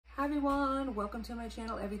everyone, welcome to my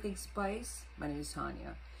channel, Everything Spice. My name is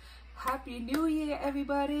Tanya. Happy New Year,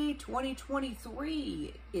 everybody.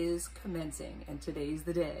 2023 is commencing and today's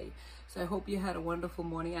the day. So I hope you had a wonderful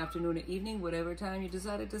morning, afternoon, or evening, whatever time you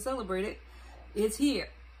decided to celebrate it. It's here.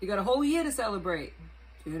 You got a whole year to celebrate.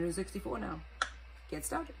 364 now. Get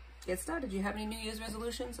started. Get started. Do you have any New Year's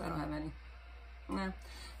resolutions? I don't have any. No.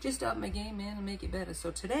 Just up my game, man, and make it better.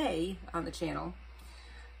 So today on the channel,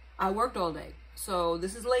 I worked all day. So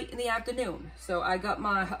this is late in the afternoon. So I got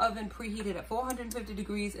my oven preheated at 450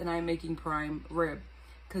 degrees and I'm making prime rib.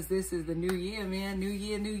 Because this is the new year, man. New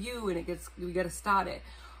year, new you. And we got to start it.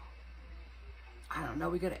 I don't know.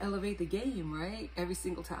 We got to elevate the game, right? Every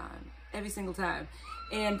single time. Every single time.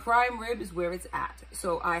 And prime rib is where it's at.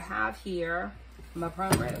 So I have here my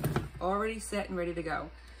prime rib already set and ready to go.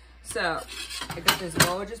 So I got this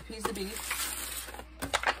gorgeous piece of beef.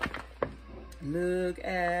 Look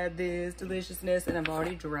at this deliciousness, and I've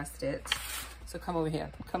already dressed it. So come over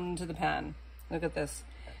here, come into the pan. Look at this.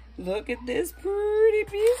 Look at this pretty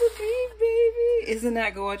piece of beef, baby. Isn't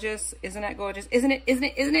that gorgeous? Isn't that gorgeous? Isn't it? Isn't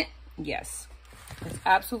it? Isn't it? Yes. It's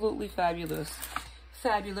absolutely fabulous.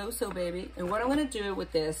 Fabuloso, baby. And what I'm gonna do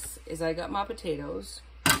with this is I got my potatoes.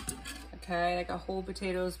 Okay, I got whole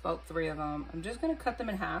potatoes, about 3 of them. I'm just gonna cut them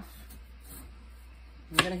in half.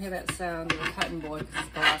 You're gonna hear that sound of the cutting board because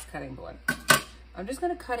it's the last cutting board. I'm just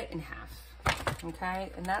gonna cut it in half,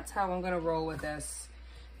 okay? And that's how I'm gonna roll with this.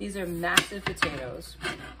 These are massive potatoes,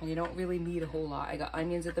 and you don't really need a whole lot. I got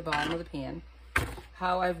onions at the bottom of the pan.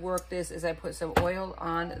 How I've worked this is I put some oil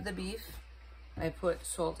on the beef. I put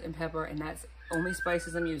salt and pepper, and that's only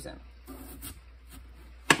spices I'm using.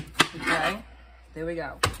 Okay, there we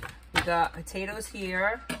go. We got potatoes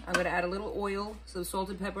here. I'm gonna add a little oil, so salt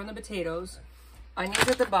and pepper on the potatoes. Onions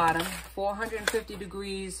at the bottom. 450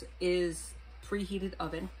 degrees is preheated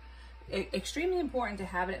oven. Extremely important to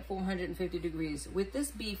have it at 450 degrees. With this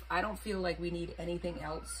beef, I don't feel like we need anything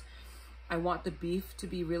else. I want the beef to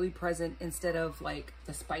be really present instead of like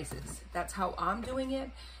the spices. That's how I'm doing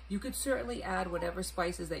it. You could certainly add whatever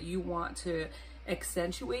spices that you want to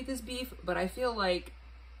accentuate this beef, but I feel like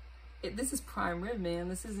this is prime rib, man.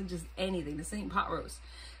 This isn't just anything. This ain't pot roast.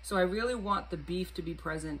 So I really want the beef to be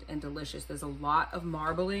present and delicious. There's a lot of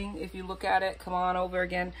marbling if you look at it. Come on over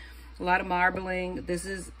again. A lot of marbling. This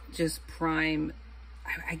is just prime.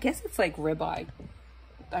 I guess it's like ribeye.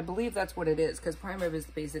 I believe that's what it is, because prime rib is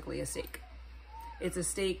basically a steak. It's a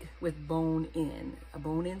steak with bone in. A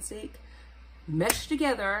bone-in steak meshed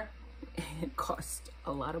together. It costs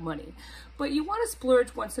a lot of money. But you want to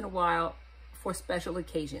splurge once in a while for special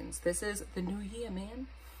occasions. This is the new year, man.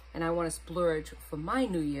 And I want to splurge for my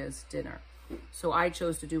New Year's dinner. So I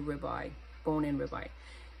chose to do ribeye, bone-in ribeye.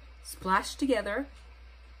 Splashed together.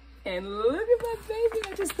 And look at my baby.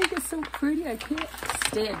 I just think it's so pretty. I can't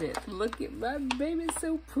stand it. Look at my baby. It's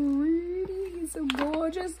so pretty. He's so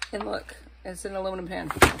gorgeous. And look, it's an aluminum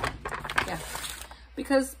pan. Yeah.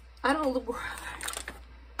 Because I don't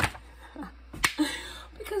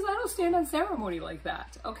stand on ceremony like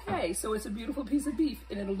that. Okay, so it's a beautiful piece of beef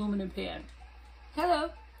in an aluminum pan.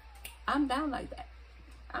 Hello. I'm down like that.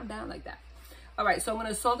 I'm down like that. All right, so I'm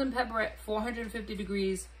gonna salt and pepper at 450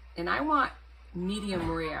 degrees, and I want medium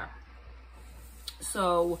rare.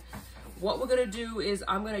 So what we're gonna do is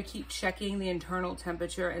I'm gonna keep checking the internal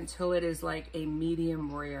temperature until it is like a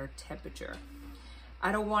medium rare temperature.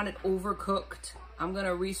 I don't want it overcooked. I'm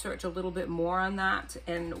gonna research a little bit more on that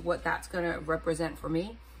and what that's gonna represent for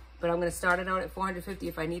me. But I'm gonna start it out at 450.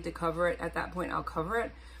 If I need to cover it at that point, I'll cover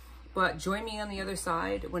it. But join me on the other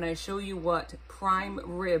side when I show you what prime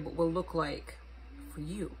rib will look like for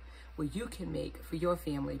you, what you can make for your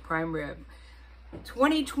family, prime rib.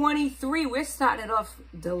 2023, we're starting it off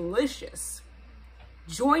delicious.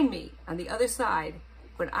 Join me on the other side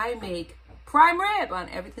when I make prime rib on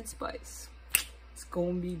Everything Spice. It's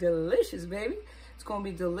gonna be delicious, baby. It's gonna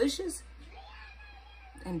be delicious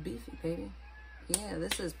and beefy, baby. Yeah,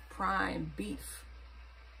 this is prime beef.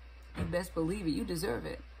 You best believe it. You deserve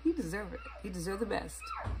it. You deserve it. You deserve the best.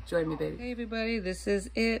 Join me, baby. Hey, everybody. This is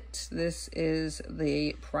it. This is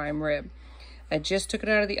the prime rib. I just took it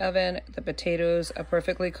out of the oven. The potatoes are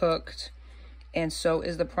perfectly cooked. And so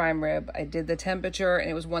is the prime rib. I did the temperature and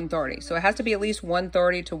it was 130. So it has to be at least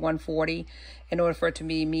 130 to 140 in order for it to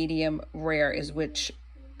be medium rare, is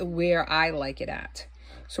where I like it at.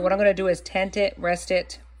 So what I'm going to do is tent it, rest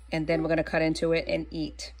it, and then we're going to cut into it and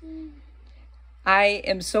eat. I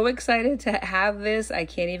am so excited to have this. I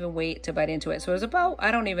can't even wait to bite into it. So it was about, I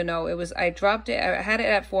don't even know. I dropped it. I had it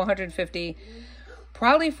at 450,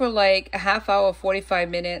 probably for like a half hour, 45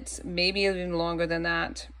 minutes, maybe even longer than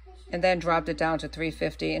that. and then dropped it down to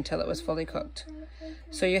 350 until it was fully cooked.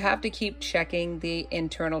 So you have to keep checking the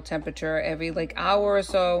internal temperature every like hour or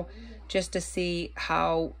so just to see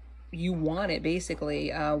how you want it. Basically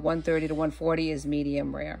 130 to 140 is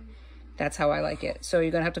medium rare. That's how I like it. So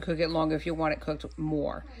you're gonna have to cook it longer if you want it cooked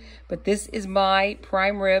more. But this is my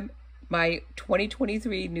prime rib, my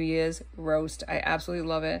 2023 New Year's roast. I absolutely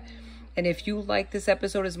love it. And if you like this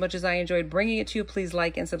episode as much as I enjoyed bringing it to you, please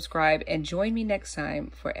like and subscribe and join me next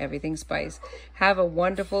time for Everything Spice. Have a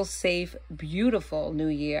wonderful, safe, beautiful New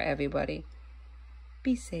Year, everybody.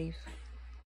 Be safe.